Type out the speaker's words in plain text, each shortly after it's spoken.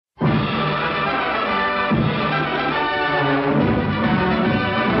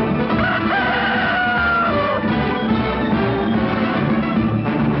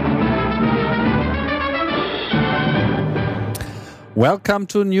Welcome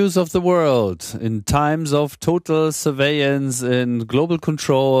to News of the World. In times of total surveillance and global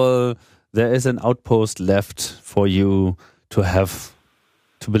control, there is an outpost left for you to have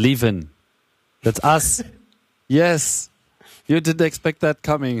to believe in. That's us. Yes. You didn't expect that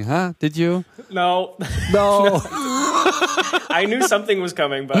coming, huh? Did you? No. No. I knew something was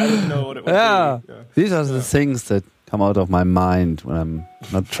coming, but I didn't know what it would be. Yeah. These are the things that come out of my mind when I'm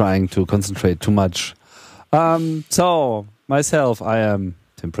not trying to concentrate too much. So, myself, I am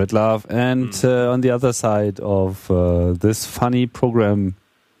Tim Pritlove, and on the other side of this funny program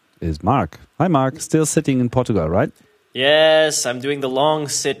is Mark. Hi, Mark. Still sitting in Portugal, right? Yes, I'm doing the long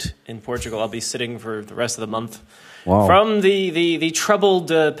sit in Portugal. I'll be sitting for the rest of the month. Wow. From the troubled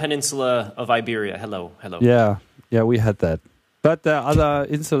peninsula of Iberia. Hello. Yeah, we had that. But there are other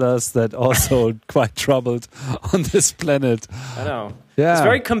insulas that also quite troubled on this planet. I know. Yeah. It's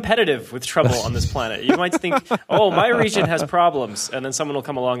very competitive with trouble on this planet. You might think, oh, my region has problems. And then someone will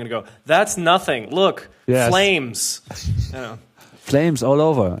come along and go, that's nothing. Look, Yes. flames. You know. Flames all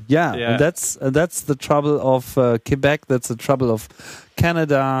over. Yeah. Yeah. And that's the trouble of Quebec. That's the trouble of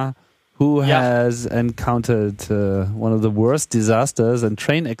Canada, who has encountered one of the worst disasters and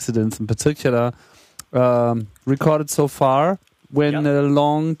train accidents in particular recorded so far. When a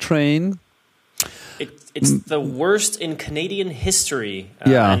long train... It's the worst in Canadian history.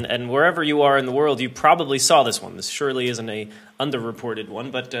 And wherever you are in the world, you probably saw this one. This surely isn't a underreported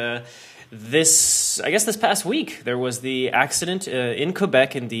one. But this past week, there was the accident in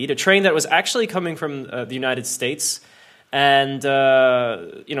Quebec, indeed. A train that was actually coming from the United States. And,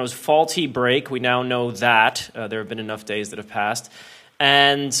 it was faulty brake. We now know that. There have been enough days that have passed.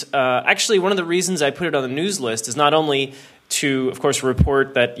 And actually, one of the reasons I put it on the news list is not only to, of course,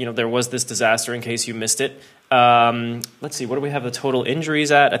 report that there was this disaster in case you missed it. Let's see, what do we have the total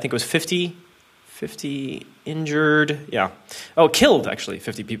injuries at? I think it was 50 injured. Yeah. Oh, killed, actually.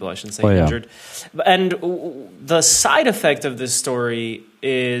 50 people, I shouldn't say injured. And the side effect of this story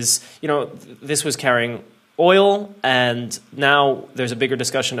is, this was carrying oil, and now there's a bigger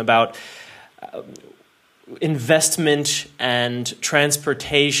discussion about investment and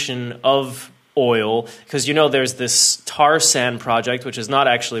transportation of oil, because there's this tar sand project, which is not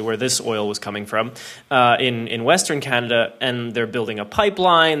actually where this oil was coming from, in Western Canada, and they're building a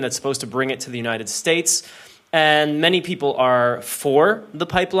pipeline that's supposed to bring it to the United States. And many people are for the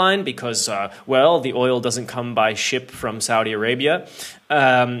pipeline because, the oil doesn't come by ship from Saudi Arabia.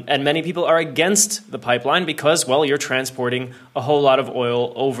 And many people are against the pipeline because, you're transporting a whole lot of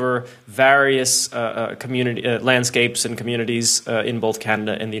oil over various community landscapes and communities in both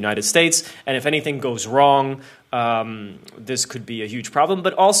Canada and the United States. And if anything goes wrong, this could be a huge problem.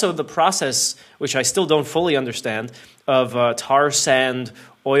 But also the process, which I still don't fully understand, of tar sand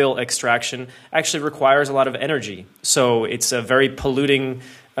oil extraction actually requires a lot of energy. So it's a very polluting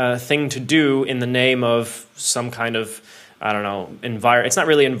thing to do in the name of some kind of, I don't know, it's not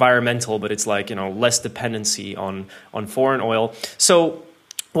really environmental, but it's like, less dependency on foreign oil. So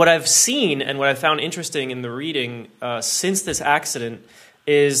what I've seen and what I found interesting in the reading since this accident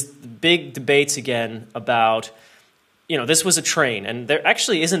is big debates again about, this was a train, and there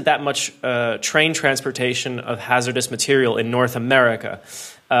actually isn't that much train transportation of hazardous material in North America.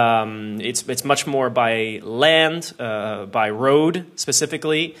 It's much more by land, by road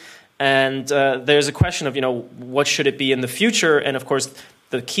specifically. And there's a question of, what should it be in the future? And of course,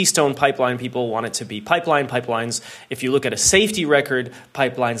 the Keystone Pipeline people want it to be pipelines. If you look at a safety record,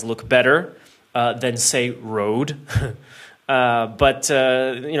 pipelines look better than, say, road. But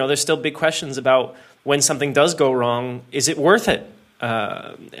there's still big questions about when something does go wrong, is it worth it?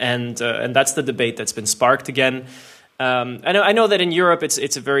 And that's the debate that's been sparked again. I know that in Europe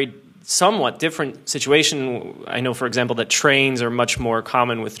it's a very somewhat different situation. I know, for example, that trains are much more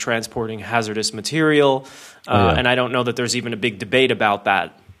common with transporting hazardous material, and I don't know that there's even a big debate about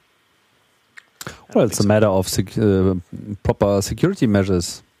that. Well, it's a matter of proper security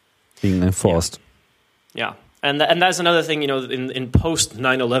measures being enforced. Yeah. And that's another thing, in post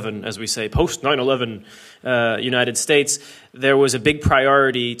 9/11, as we say, post 9/11 United States, there was a big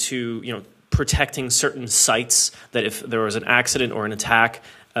priority to, protecting certain sites that if there was an accident or an attack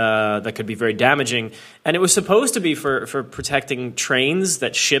that could be very damaging. And it was supposed to be for protecting trains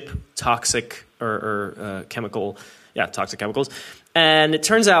that ship toxic or toxic chemicals. And it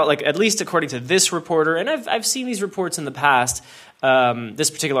turns out, at least according to this reporter, and I've seen these reports in the past, this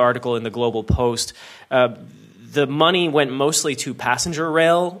particular article in the Global Post, the money went mostly to passenger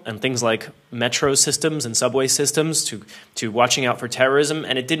rail and things like metro systems and subway systems to watching out for terrorism.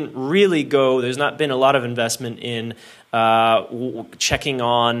 And it didn't really go, there's not been a lot of investment in checking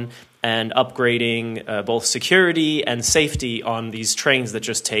on and upgrading both security and safety on these trains that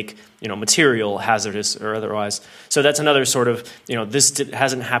just take, material, hazardous or otherwise. So that's another sort of, this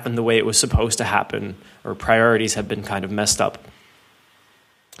hasn't happened the way it was supposed to happen, or priorities have been kind of messed up.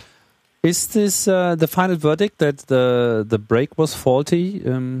 Is this the final verdict that the brake was faulty?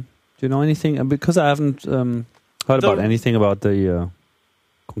 Do you know anything? Because I haven't heard about anything about the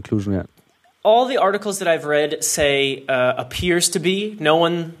conclusion yet. All the articles that I've read say appears to be. No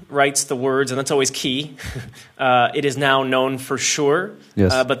one writes the words, and that's always key. It is now known for sure.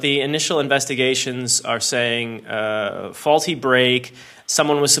 Yes. But the initial investigations are saying faulty brake.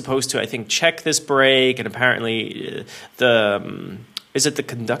 Someone was supposed to, I think, check this brake, and apparently is it the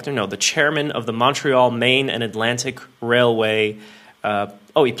conductor? No, the chairman of the Montreal, Maine and Atlantic Railway.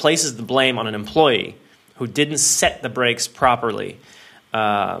 He places the blame on an employee who didn't set the brakes properly.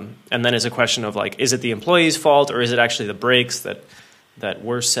 And then it's a question of is it the employee's fault, or is it actually the brakes that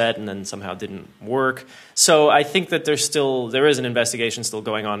were set and then somehow didn't work? So I think that there is an investigation still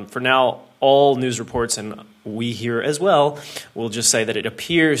going on. For now, all news reports, and we here as well, will just say that it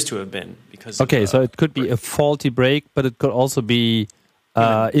appears to have been because. Okay, so it could be a faulty brake, but it could also be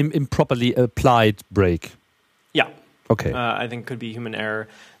improperly applied brake. Yeah. Okay. I think could be human error.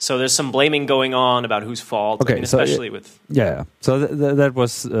 So there's some blaming going on about whose fault. Okay, especially with. Yeah. So that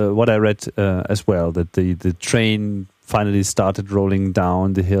was what I read as well. That the train finally started rolling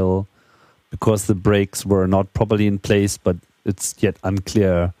down the hill because the brakes were not properly in place, but it's yet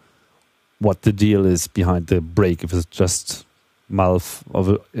unclear what the deal is behind the brake. If it's just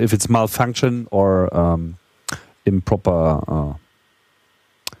if it's malfunction or improper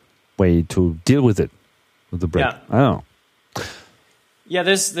way to deal with it. With the brake. Yeah. I don't know. Yeah,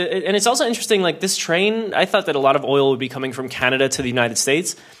 and it's also interesting, this train, I thought that a lot of oil would be coming from Canada to the United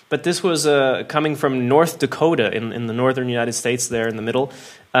States, but this was coming from North Dakota in the northern United States there in the middle,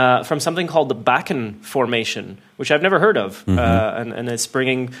 from something called the Bakken Formation, which I've never heard of. Mm-hmm. And it's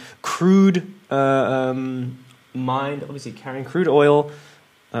bringing crude, carrying crude oil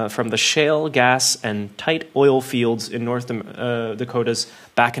from the shale gas and tight oil fields in North Dakota's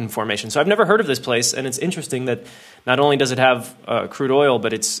Bakken Formation. So I've never heard of this place, and it's interesting that not only does it have crude oil,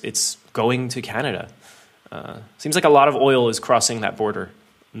 but it's going to Canada. Seems like a lot of oil is crossing that border,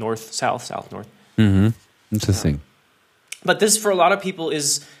 north, south, south, north. Mm-hmm. Interesting. But this, for a lot of people,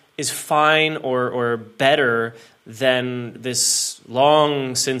 is fine or better than this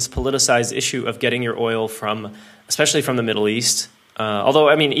long since politicized issue of getting your oil especially from the Middle East. Although,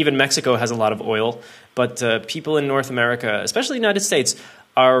 even Mexico has a lot of oil, but people in North America, especially the United States,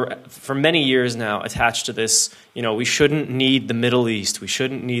 are for many years now attached to this, we shouldn't need the Middle East. We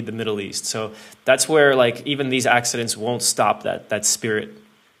shouldn't need the Middle East. So that's where, even these accidents won't stop that spirit.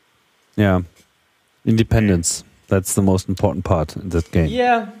 Yeah. Independence. That's the most important part in that game.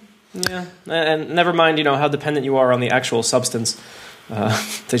 Yeah. And never mind, how dependent you are on the actual substance.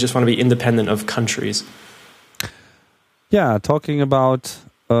 They just want to be independent of countries. Yeah, talking about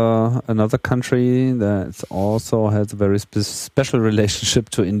another country that also has a very special relationship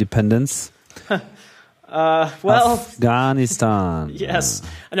to independence. Afghanistan. Yes.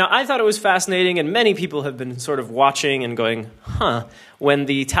 Now, I thought it was fascinating, and many people have been sort of watching and going, when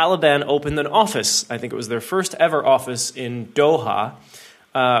the Taliban opened an office. I think it was their first ever office in Doha,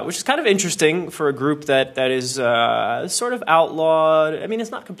 which is kind of interesting for a group that is sort of outlawed.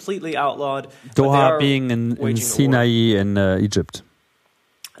 It's not completely outlawed. Doha being in Sinai in Egypt.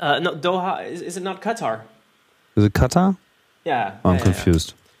 No, Doha, is it not Qatar? Is it Qatar? Yeah. I'm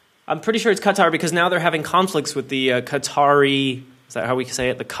confused. I'm pretty sure it's Qatar because now they're having conflicts with the Qatari, is that how we say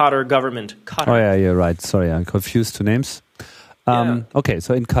it? The Qatar government. Qatar. Oh, yeah, you're right. Sorry, I'm confused two names. Okay,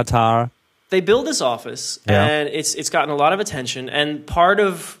 so in Qatar... They build this office, and it's gotten a lot of attention. And part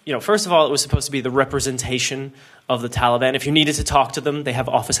of, first of all, it was supposed to be the representation of the Taliban. If you needed to talk to them, they have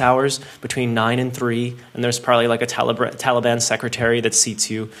office hours between 9 and 3, and there's probably a Taliban secretary that seats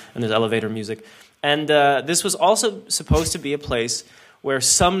you, and there's elevator music. And this was also supposed to be a place where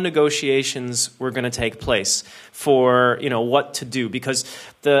some negotiations were going to take place for, what to do. Because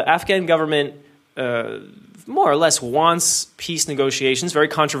the Afghan government... more or less wants peace negotiations, very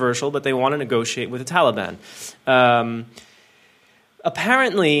controversial, but they want to negotiate with the Taliban.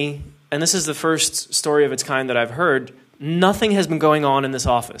 Apparently, and this is the first story of its kind that I've heard, nothing has been going on in this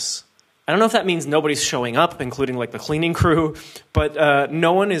office. I don't know if that means nobody's showing up, including like the cleaning crew, but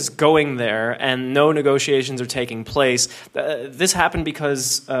no one is going there and no negotiations are taking place. This happened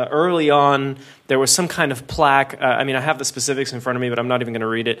because early on there was some kind of plaque. I mean, I have the specifics in front of me, but I'm not even going to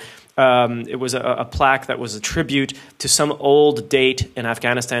read it. It was a plaque that was a tribute to some old date in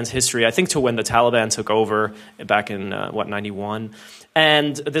Afghanistan's history, I think to when the Taliban took over back in, 91.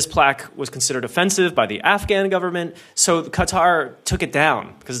 And this plaque was considered offensive by the Afghan government, so Qatar took it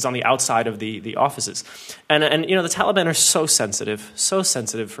down because it's on the outside of the offices. And you know, the Taliban are so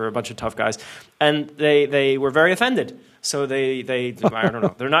sensitive for a bunch of tough guys, and they were very offended. So they I don't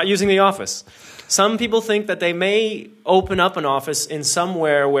know, they're not using the office. Some people think that they may open up an office in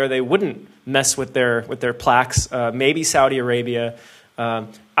somewhere where they wouldn't mess with their plaques, maybe Saudi Arabia. I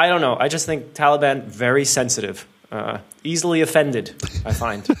don't know. I just think Taliban very sensitive. Easily offended, I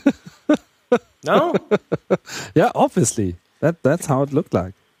find. No? Yeah, obviously. That's how it looks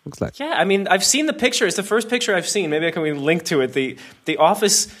like. Yeah, I mean, I've seen the picture. It's the first picture I've seen. Maybe I can link to it. The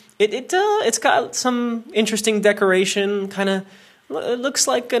office, it's got some interesting decoration. Kind of it looks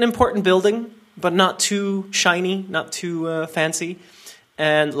like an important building, but not too shiny, not too fancy.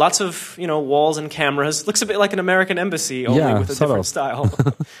 And lots of, you know, walls and cameras. Looks a bit like an American embassy, only with a different style.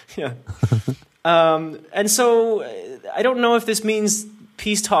 Yeah. And so I don't know if this means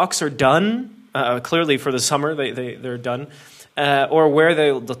peace talks are done. Clearly for the summer, they're done. Or where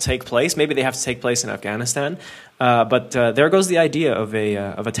they'll take place. Maybe they have to take place in Afghanistan. But there goes the idea of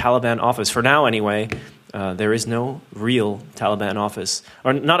a Taliban office. For now, anyway, there is no real Taliban office.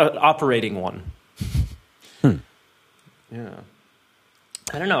 Or not an operating one. Yeah.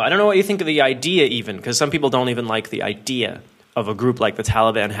 I don't know. I don't know what you think of the idea even, because some people don't even like the idea of a group like the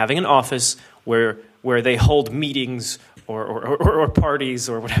Taliban having an office where they hold meetings or parties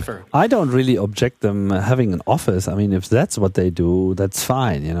or whatever. I don't really object them having an office. I mean, if that's what they do, that's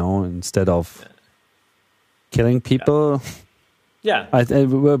fine, you know, instead of killing people. Yeah.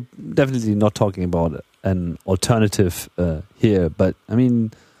 We're definitely not talking about an alternative here, but I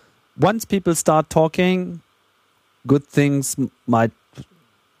mean, once people start talking, good things might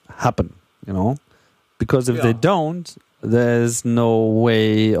happen, you know, because if they don't, there's no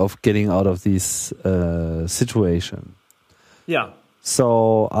way of getting out of this situation. Yeah.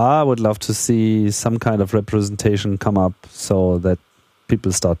 So I would love to see some kind of representation come up so that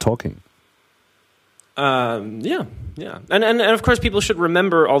people start talking. Yeah. And of course people should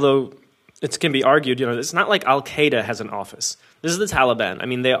remember, although it can be argued, you know, it's not like Al-Qaeda has an office. This is the Taliban. I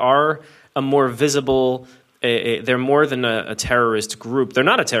mean, they are a more visible... they're more than a terrorist group. They're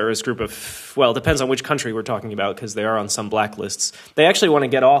not a terrorist group it depends on which country we're talking about, because they are on some blacklists. They actually want to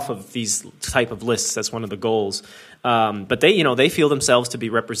get off of these type of lists. That's one of the goals. But they feel themselves to be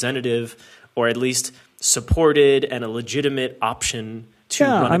representative, or at least supported and a legitimate option to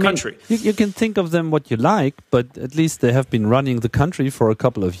run a country. You can think of them what you like, but at least they have been running the country for a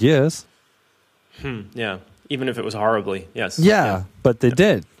couple of years. Yeah, even if it was horribly, yes. Yeah. But they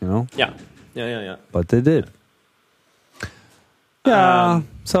did, you know. Yeah. But they did. Yeah.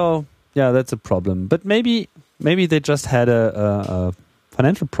 So that's a problem. But maybe they just had a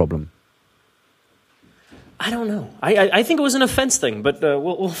financial problem. I don't know. I think it was an offense thing, but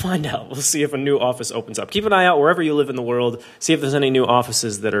we'll find out. We'll see if a new office opens up. Keep an eye out wherever you live in the world. See if there's any new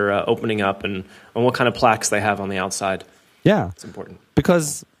offices that are opening up and what kind of plaques they have on the outside. Yeah, it's important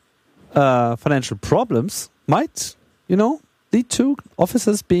because financial problems might, lead to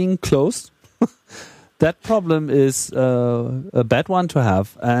offices being closed. That problem is a bad one to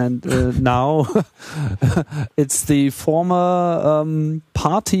have, and now it's the former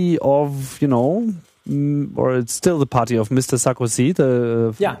party of, or it's still the party of Mr. Sarkozy,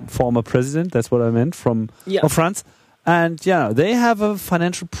 the former president. That's what I meant of France. And they have a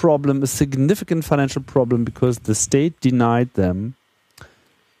financial problem, a significant financial problem, because the state denied them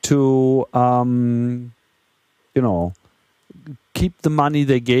to, keep the money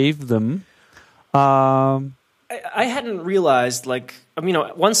they gave them. I hadn't realized,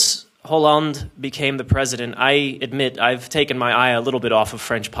 once Hollande became the president, I admit I've taken my eye a little bit off of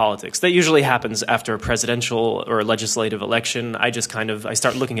French politics. That usually happens after a presidential or a legislative election. I just I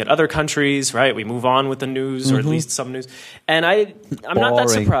start looking at other countries, right? We move on with the news, or at least some news. And I'm not that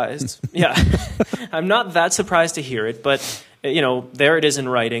surprised. Yeah. I'm not that surprised to hear it, but there it is in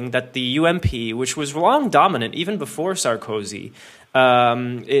writing that the UMP, which was long dominant even before Sarkozy,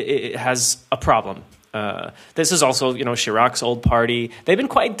 it has a problem. This is also, Chirac's old party. They've been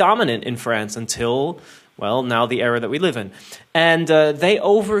quite dominant in France until, now the era that we live in. And they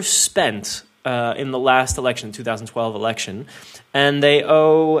overspent in the last election, 2012 election. And they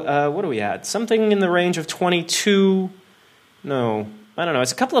owe, what are we at? Something in the range of 22... No, I don't know.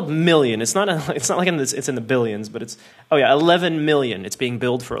 It's a couple of million. It's not like it's in the billions, but it's 11 million. It's being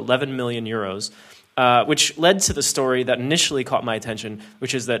billed for 11 million euros, which led to the story that initially caught my attention,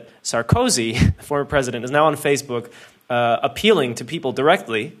 which is that Sarkozy, the former president, is now on Facebook appealing to people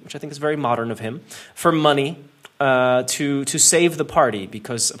directly, which I think is very modern of him, for money to save the party,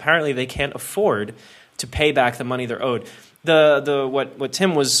 because apparently they can't afford to pay back the money they're owed. What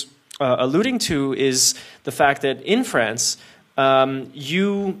Tim was alluding to is the fact that in France,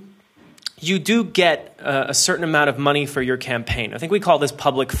 you do get a certain amount of money for your campaign. I think we call this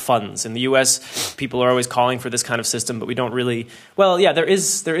public funds. In the U.S., people are always calling for this kind of system, but we don't really. Well, yeah, there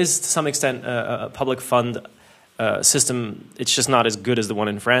is to some extent a public fund system. It's just not as good as the one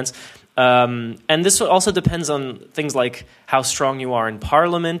in France. And this also depends on things like how strong you are in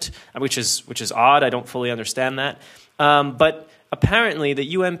parliament, which is odd. I don't fully understand that. But apparently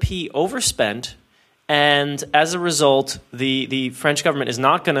the UMP overspent, and as a result, the French government is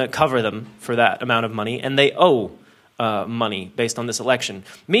not going to cover them for that amount of money, and they owe money based on this election.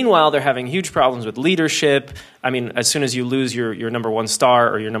 Meanwhile, they're having huge problems with leadership. I mean, as soon as you lose your number one star,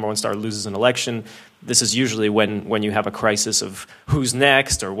 or your number one star loses an election, this is usually when you have a crisis of who's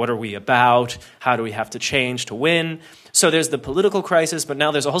next, or what are we about, how do we have to change to win. So there's the political crisis, but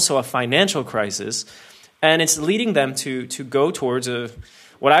now there's also a financial crisis, and it's leading them to go towards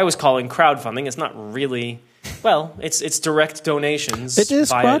what I was calling crowdfunding. It's not really, well, it's direct donations. It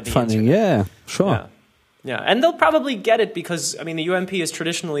is crowdfunding, yeah, sure. Yeah, and they'll probably get it because, I mean, the UMP is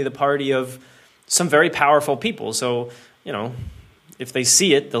traditionally the party of some very powerful people. So, if they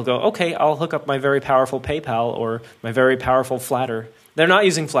see it, they'll go, okay, I'll hook up my very powerful PayPal or my very powerful Flatter. They're not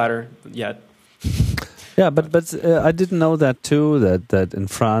using Flatter yet. Yeah, but I didn't know that too, that in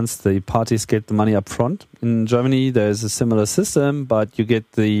France the parties get the money up front. In Germany there's a similar system, but you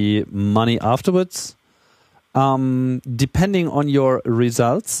get the money afterwards. Depending on your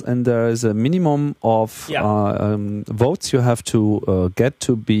results, and there is a minimum of votes you have to get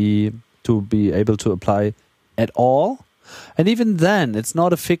to be able to apply at all. And even then, it's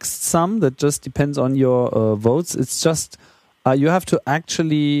not a fixed sum that just depends on your votes. It's just you have to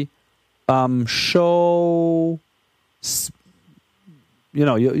actually show.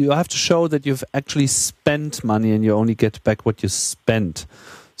 You have to show that you've actually spent money, and you only get back what you spent.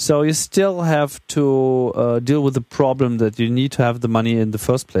 So you still have to deal with the problem that you need to have the money in the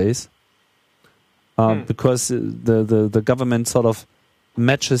first place, because the government sort of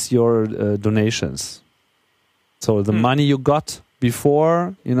matches your donations. So the money you got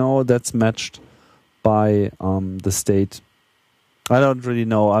before, that's matched by the state. I don't really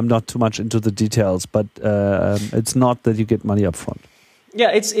know. I'm not too much into the details, but it's not that you get money up front. Yeah,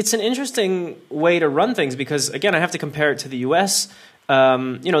 it's an interesting way to run things because, again, I have to compare it to the U.S.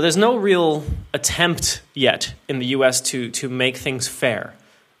 There's no real attempt yet in the U.S. to make things fair.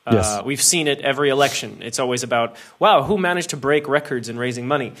 Yes. We've seen it every election. It's always about, wow, who managed to break records in raising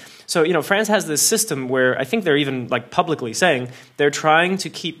money? So, France has this system where I think they're even publicly saying they're trying to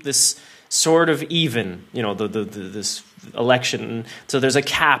keep this sort of even, this election. So there's a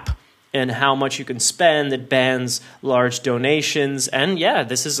cap in how much you can spend. It bans large donations. And yeah,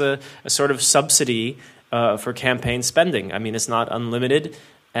 this is a sort of subsidy for campaign spending. I mean, it's not unlimited.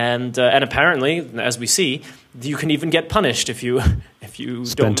 And apparently, as we see, you can even get punished if you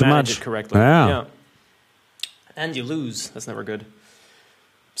don't manage it correctly. Yeah. And you lose. That's never good.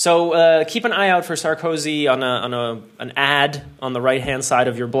 So keep an eye out for Sarkozy on an ad on the right hand side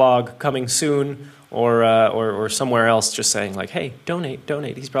of your blog coming soon, or somewhere else, just saying hey,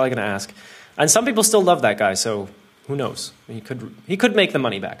 donate. He's probably going to ask. And some people still love that guy, so who knows? He could make the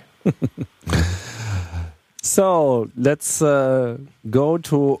money back. So let's go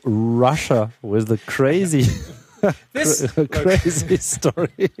to Russia with the crazy, crazy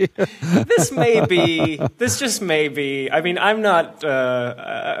story. This just may be. I mean, I'm not.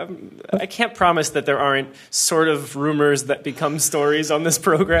 I can't promise that there aren't sort of rumors that become stories on this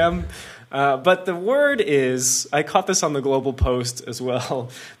program. But the word is, I caught this on the Global Post as well.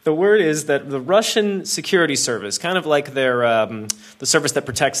 The word is that the Russian security service, kind of like their the service that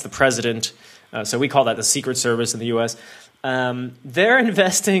protects the president. So we call that the Secret Service in the U.S. They're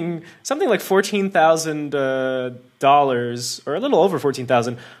investing something like $14,000 or a little over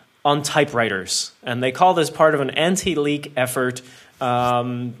 $14,000 on typewriters, and they call this part of an anti-leak effort.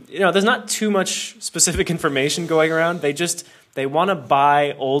 There's not too much specific information going around. They want to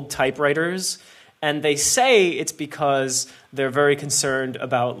buy old typewriters, and they say it's because they're very concerned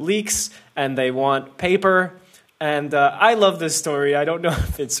about leaks and they want paper. And I love this story. I don't know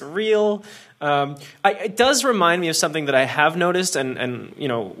if it's real. It does remind me of something that I have noticed, and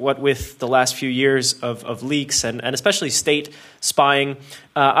what with the last few years of leaks and especially state spying.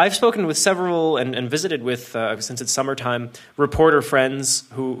 I've spoken with several and visited with, since it's summertime, reporter friends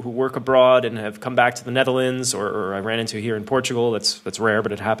who work abroad and have come back to the Netherlands, or I ran into here in Portugal. That's rare,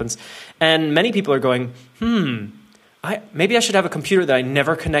 but it happens. And many people are going, maybe I should have a computer that I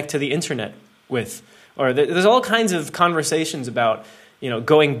never connect to the internet with. Or there's all kinds of conversations about,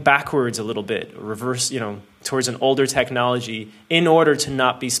 going backwards a little bit, reverse, towards an older technology in order to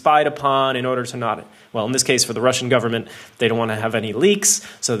not be spied upon, in order to not, well, in this case for the Russian government, they don't want to have any leaks.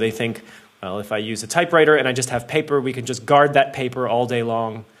 So they think, well, if I use a typewriter and I just have paper, we can just guard that paper all day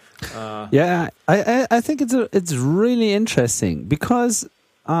long. I think it's really interesting because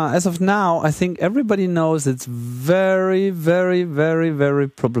as of now, I think everybody knows it's very, very, very, very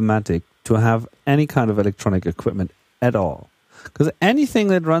problematic to have any kind of electronic equipment at all. Because anything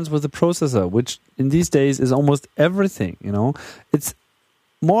that runs with a processor, which in these days is almost everything, it's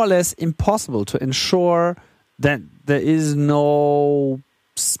more or less impossible to ensure that there is no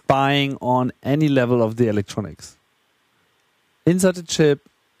spying on any level of the electronics. Insert a chip,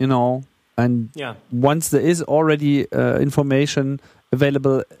 and once there is already information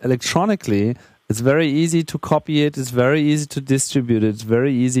available electronically, it's very easy to copy it. It's very easy to distribute it. It's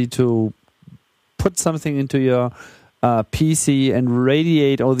very easy to put something into your PC and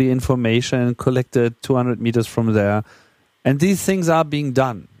radiate all the information, collect it 200 meters from there. And these things are being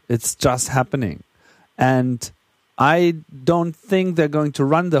done. It's just happening. And I don't think they're going to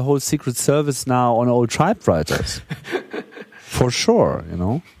run the whole Secret Service now on old typewriters. For sure,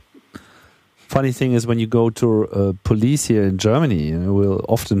 Funny thing is when you go to police here in Germany, you will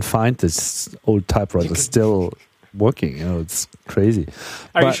often find this old typewriter still working. It's crazy.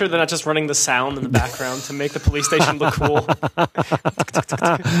 Are you sure they're not just running the sound in the background to make the police station look cool?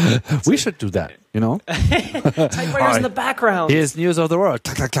 We should do that, Typewriters in the background. Here's news of the world.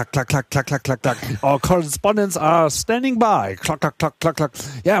 Clack, clack, clack, clack, clack, clack, clack, clack. Our correspondents are standing by. Clack, clack, clack, clack, clack.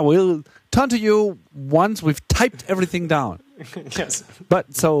 Yeah, we'll turn to you once we've typed everything down. Yes.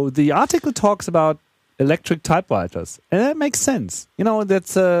 But so the article talks about electric typewriters, and that makes sense.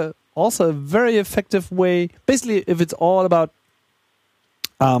 That's also a very effective way. Basically, if it's all about,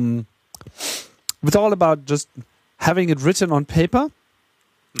 just having it written on paper,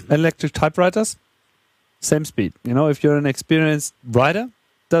 electric typewriters, same speed. If you're an experienced writer,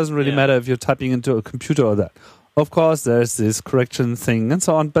 doesn't really matter if you're typing into a computer or that. Of course, there's this correction thing and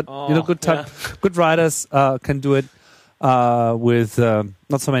so on, but good writers can do it with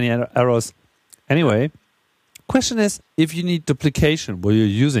not so many errors. Anyway, question is, if you need duplication, what you're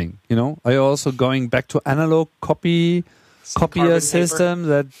using, are you also going back to analog copier systems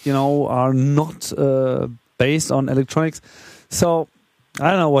that are not based on electronics? So I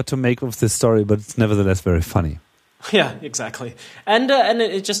don't know what to make of this story, but it's nevertheless very funny. Yeah, exactly. And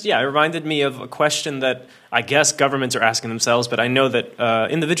it just, it reminded me of a question that I guess governments are asking themselves, but I know that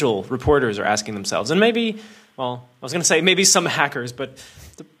individual reporters are asking themselves. And maybe, well, I was going to say maybe some hackers, but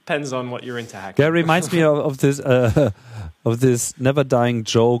depends on what you're into hacking. Yeah, it reminds me of this never-dying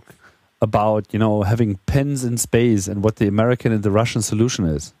joke about, having pens in space and what the American and the Russian solution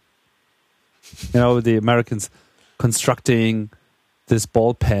is. The Americans constructing this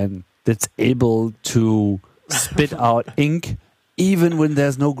ball pen that's able to spit out ink even when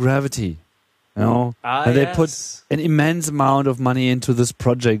there's no gravity. And they put an immense amount of money into this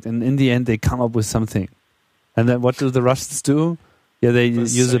project, and in the end they come up with something. And then what do the Russians do? Yeah, they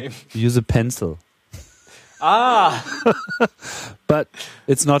use a pencil. But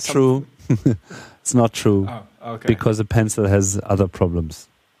it's not true. It's not true. Oh, okay. Because a pencil has other problems.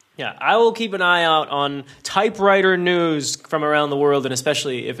 Yeah, I will keep an eye out on typewriter news from around the world, and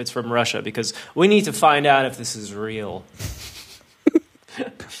especially if it's from Russia, because we need to find out if this is real.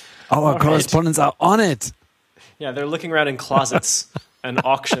 Our correspondents are on it. Yeah, they're looking around in closets and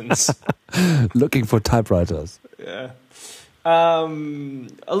auctions. Looking for typewriters. Yeah.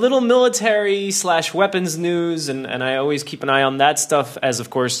 A little military/weapons news, and I always keep an eye on that stuff, as of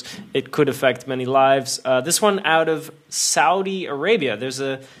course it could affect many lives. This one out of Saudi Arabia. There's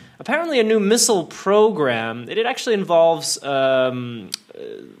apparently a new missile program. It actually involves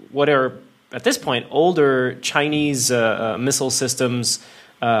what are at this point older Chinese missile systems.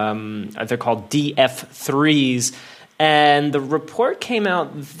 They're called DF-3s. And the report came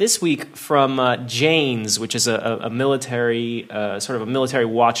out this week from Jane's, which is a military, sort of a military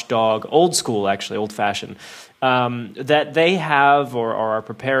watchdog, old school actually, old fashioned, that they have or are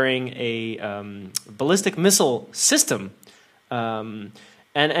preparing a ballistic missile system.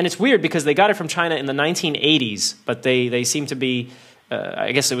 And it's weird because they got it from China in the 1980s, but they seem to be,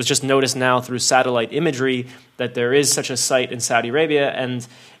 I guess it was just noticed now through satellite imagery that there is such a site in Saudi Arabia, and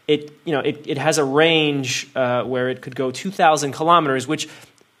it has a range where it could go 2,000 kilometers, which,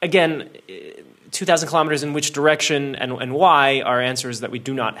 again, 2,000 kilometers in which direction and why are answers that we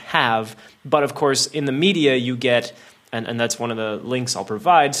do not have. But, of course, in the media you get, and that's one of the links I'll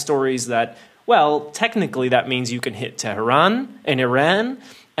provide, stories that, well, technically that means you can hit Tehran in Iran,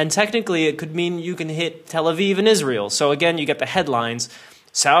 and technically it could mean you can hit Tel Aviv in Israel. So again, you get the headlines.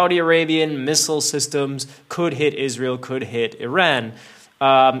 Saudi Arabian missile systems could hit Israel, could hit Iran.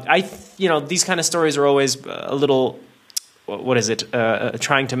 These kind of stories are always a little,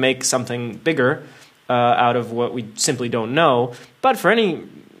 trying to make something bigger out of what we simply don't know. But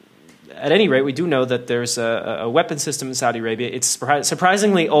at any rate, we do know that there's a weapon system in Saudi Arabia. It's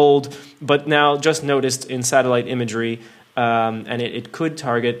surprisingly old, but now just noticed in satellite imagery, and it could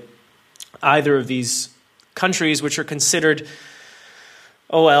target either of these countries, which are considered,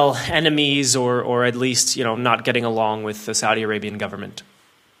 enemies or at least not getting along with the Saudi Arabian government.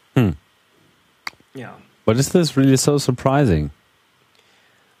 Yeah. But is this really so surprising?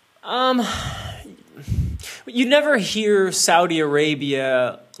 You never hear Saudi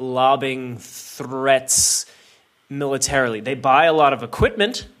Arabia lobbing threats militarily. They buy a lot of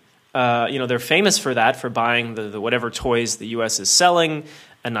equipment. They're famous for that, for buying the whatever toys the U.S. is selling,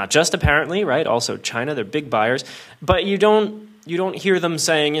 and not just apparently, right? Also China, they're big buyers. But you don't hear them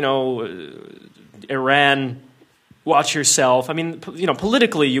saying, Iran, watch yourself. I mean,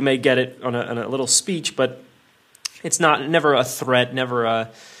 politically you may get it on a little speech, but it's never a threat, never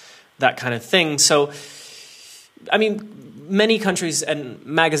that kind of thing. So, I mean, many countries and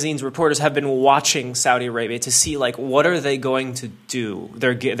magazines, reporters have been watching Saudi Arabia to see, what are they going to do?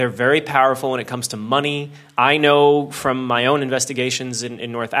 They're very powerful when it comes to money. I know from my own investigations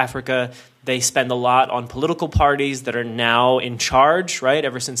in North Africa, they spend a lot on political parties that are now in charge, right,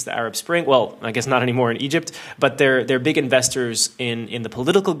 ever since the Arab Spring. Well, I guess not anymore in Egypt, but they're big investors in the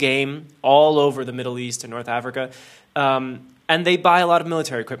political game all over the Middle East and North Africa. And they buy a lot of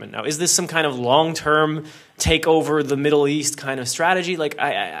military equipment. Now, is this some kind of long-term take over the Middle East kind of strategy?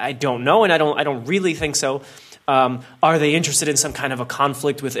 I don't know, and I don't really think so. Are they interested in some kind of a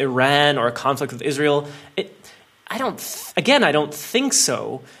conflict with Iran or a conflict with Israel? I don't think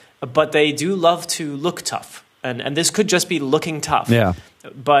so. But they do love to look tough, and this could just be looking tough. Yeah.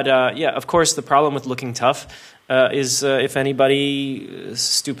 But of course, the problem with looking tough is if anybody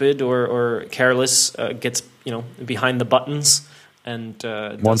stupid or careless gets behind the buttons and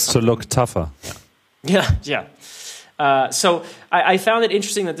wants to look tougher. Yeah. So I found it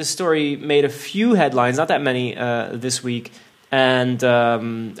interesting that this story made a few headlines, not that many this week. And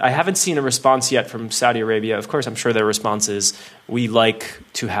I haven't seen a response yet from Saudi Arabia. Of course, I'm sure their response is, we'd like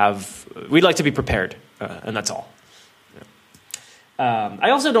to be prepared, and that's all.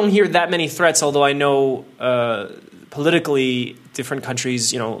 I also don't hear that many threats, although I know politically different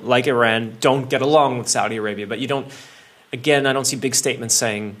countries, like Iran, don't get along with Saudi Arabia. But I don't see big statements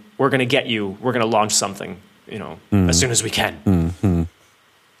saying, we're going to get you, we're going to launch something, as soon as we can. Mm-hmm.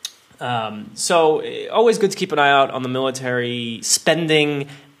 So always good to keep an eye out on the military spending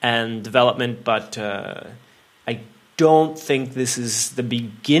and development, but I don't think this is the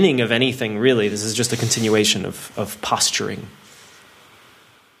beginning of anything, really. This is just a continuation of posturing.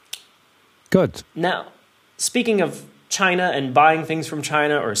 Good. Now, speaking of China and buying things from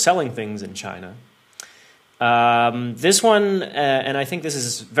China or selling things in China, this one, and I think this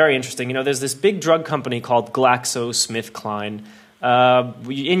is very interesting, there's this big drug company called GlaxoSmithKline.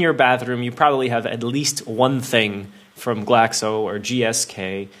 In your bathroom, you probably have at least one thing from Glaxo or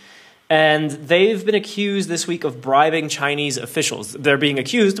GSK. And they've been accused this week of bribing Chinese officials. They're being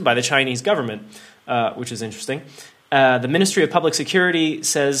accused by the Chinese government, which is interesting. The Ministry of Public Security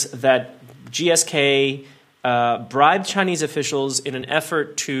says that GSK bribed Chinese officials in an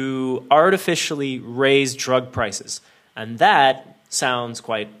effort to artificially raise drug prices. And that sounds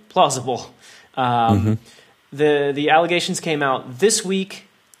quite plausible. The allegations came out this week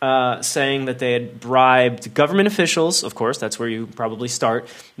saying that they had bribed government officials, of course, that's where you probably start,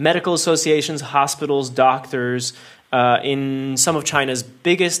 medical associations, hospitals, doctors, in some of China's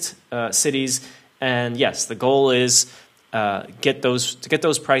biggest cities. And yes, the goal is get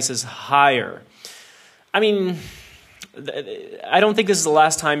those prices higher. I mean, I don't think this is the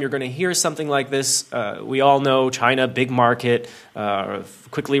last time you're going to hear something like this. We all know China, big market,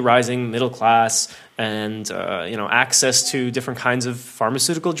 quickly rising middle class, and access to different kinds of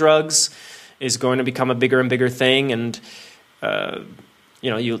pharmaceutical drugs is going to become a bigger and bigger thing. And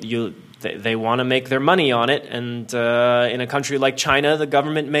they want to make their money on it, and in a country like China, the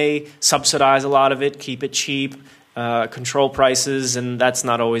government may subsidize a lot of it, keep it cheap, control prices, and that's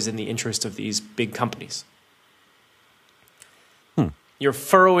not always in the interest of these big companies. You're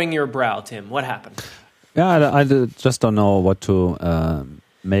furrowing your brow, Tim. What happened? Yeah, I just don't know what to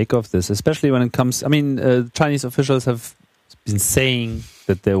make of this, especially when it comes. I mean, Chinese officials have been saying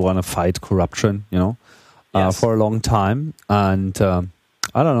that they want to fight corruption, Yes. for a long time, and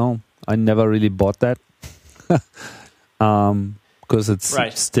I don't know. I never really bought that because it's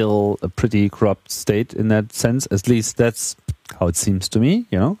still a pretty corrupt state in that sense. At least that's how it seems to me.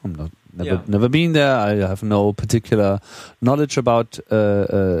 I'm never been there. I have no particular knowledge about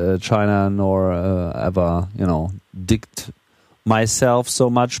China, nor ever digged myself so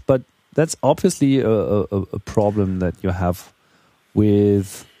much. But that's obviously a problem that you have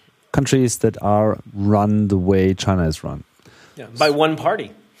with countries that are run the way China is run. Yeah, by one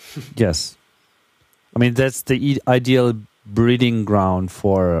party. Yes. I mean, that's the ideal breeding ground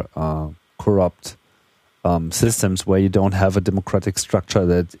for corrupt systems where you don't have a democratic structure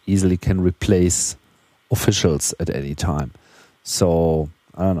that easily can replace officials at any time. So,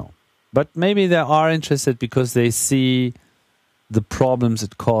 I don't know. But maybe they are interested because they see the problems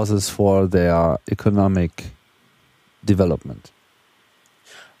it causes for their economic development.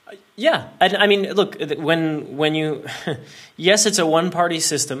 Yeah, I mean, look, when you, yes, it's a one-party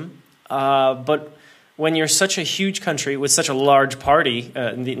system, but when you're such a huge country with such a large party,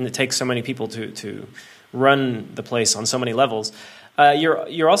 and it takes so many people to run the place on so many levels,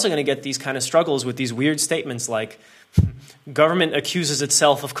 you're also going to get these kind of struggles with these weird statements like government accuses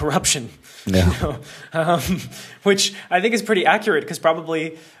itself of corruption, which I think is pretty accurate because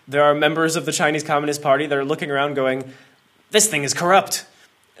probably there are members of the Chinese Communist Party that are looking around going, this thing is corrupt.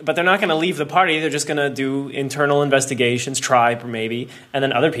 But they're not going to leave the party. They're just going to do internal investigations, try maybe, and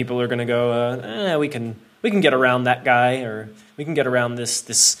then other people are going to go, we can get around that guy, or we can get around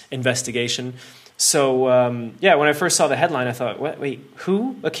this investigation. So when I first saw the headline, I thought, wait,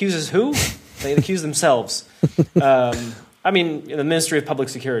 who accuses who? They accuse themselves. I mean, the Ministry of Public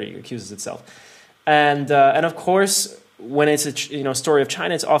Security accuses itself, and of course, when it's a story of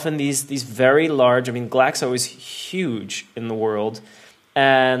China, it's often these very large. I mean, Glaxo is huge in the world.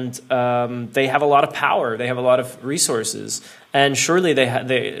 And they have a lot of power. They have a lot of resources, and surely I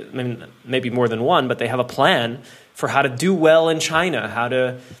mean, maybe more than one, but they have a plan for how to do well in China, how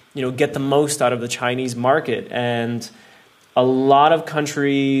to get the most out of the Chinese market. And a lot of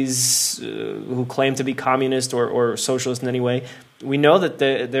countries who claim to be communist or socialist in any way, we know that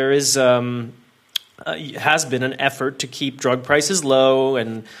there is has been an effort to keep drug prices low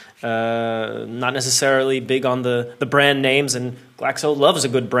and not necessarily big on the brand names. And Glaxo loves a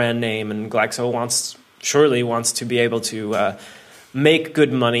good brand name, and Glaxo surely wants to be able to make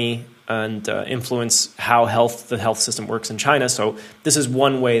good money and influence how the health system works in China. So this is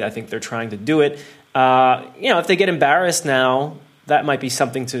one way I think they're trying to do it. If they get embarrassed now, that might be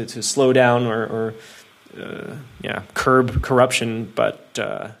something to slow down or curb corruption. But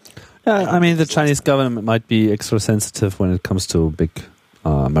I mean, the Chinese government might be extra sensitive when it comes to big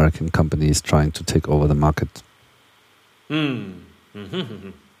American companies trying to take over the market.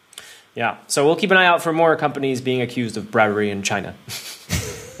 Yeah, so we'll keep an eye out for more companies being accused of bribery in China,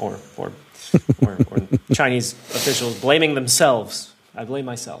 or Chinese officials blaming themselves. I blame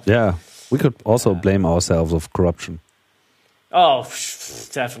myself. Yeah, we could also blame ourselves of corruption. Oh,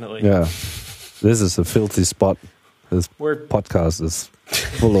 definitely. Yeah, this is a filthy spot. This podcast is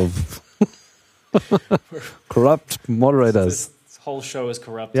full of corrupt moderators. This whole show is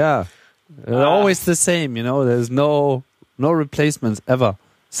corrupt. Yeah, they're always the same. There's no replacements ever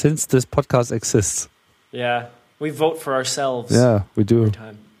since this podcast exists. Yeah, we vote for ourselves. Yeah, we do.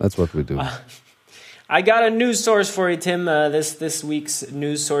 That's what we do. I got a news source for you, Tim. This week's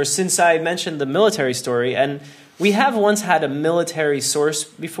news source, since I mentioned the military story, and we have once had a military source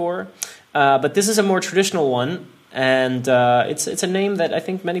before, but this is a more traditional one, and it's a name that I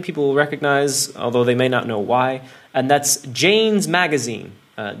think many people will recognize, although they may not know why, and that's Jane's Magazine,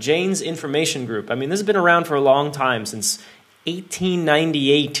 Jane's Information Group. I mean, this has been around for a long time, since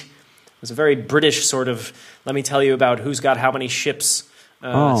 1898. It was a very British sort of, let me tell you about who's got how many ships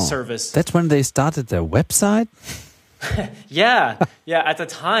service. That's when they started their website? Yeah. At the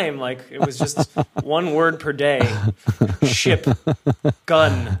time, it was just one word per day. Ship.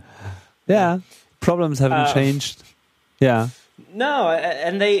 Gun. Yeah. Problems haven't changed. Yeah. No,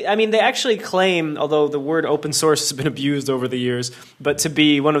 and they actually claim, although the word open source has been abused over the years, but to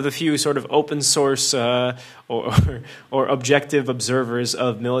be one of the few sort of open source or objective observers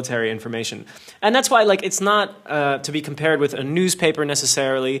of military information. And that's why, like, it's not to be compared with a newspaper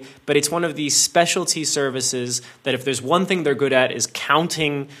necessarily, but it's one of these specialty services that if there's one thing they're good at is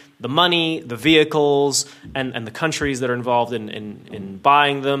counting the money, the vehicles, and the countries that are involved in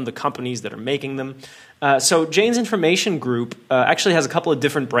buying them, the companies that are making them. So Jane's Information Group actually has a couple of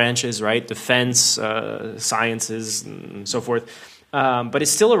different branches, right? Defense, sciences, and so forth. But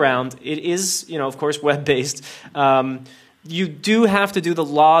it's still around. It is, of course, web-based. You do have to do the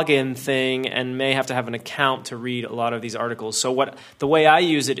login thing and may have to have an account to read a lot of these articles. So the way I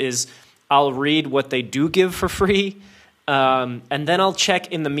use it is I'll read what they do give for free, and then I'll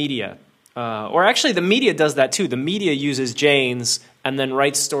check in the media. Or actually, the media does that too. The media uses Jane's and then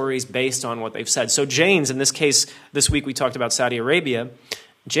writes stories based on what they've said. So Jane's, in this case, this week we talked about Saudi Arabia.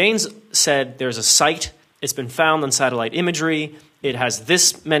 Jane's said there's a site. It's been found on satellite imagery. It has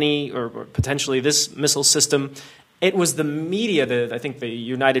this many or potentially this missile system. It was the media, I think the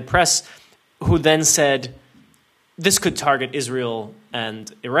United Press, who then said this could target Israel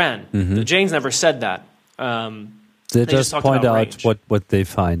and Iran. Mm-hmm. Jane's never said that. They just point out what they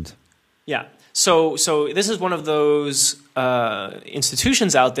find. Yeah. So this is one of those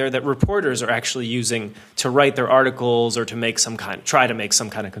institutions out there that reporters are actually using to write their articles or to try to make some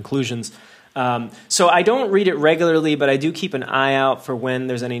kind of conclusions. So I don't read it regularly, but I do keep an eye out for when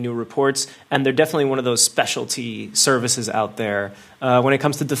there's any new reports, and they're definitely one of those specialty services out there when it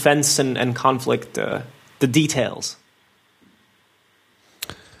comes to defense and conflict, the details.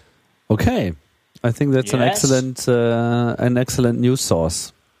 Okay, I think that's an excellent news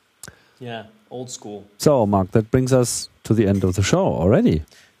source. Yeah, old school. So, Mark, that brings us to the end of the show already.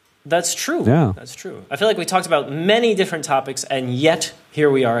 That's true. Yeah. That's true. I feel like we talked about many different topics, and yet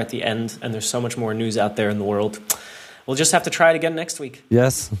here we are at the end, and there's so much more news out there in the world. We'll just have to try it again next week.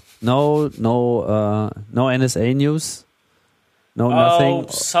 Yes. No NSA news. No, nothing.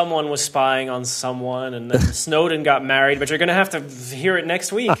 Someone was spying on someone, and then Snowden got married, but you're going to have to hear it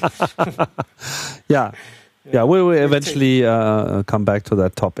next week. Yeah. Yeah, we will eventually come back to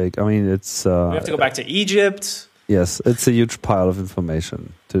that topic. I mean, it's... we have to go back to Egypt. Yes, it's a huge pile of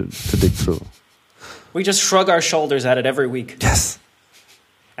information to dig through. We just shrug our shoulders at it every week. Yes.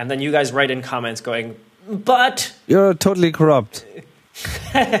 And then you guys write in comments going, but... You're totally corrupt.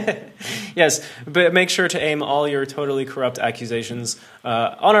 Yes, but make sure to aim all your totally corrupt accusations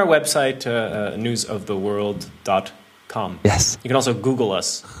on our website, newsoftheworld.com. Yes. You can also Google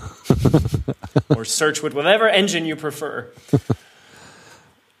us. Or search with whatever engine you prefer.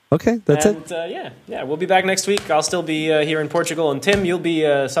 Okay, that's it. Yeah, we'll be back next week. I'll still be here in Portugal, and Tim, you'll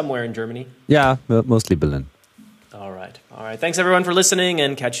be somewhere in Germany. Yeah, mostly Berlin. All right. Thanks, everyone, for listening,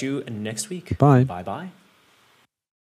 and catch you next week. Bye. Bye-bye.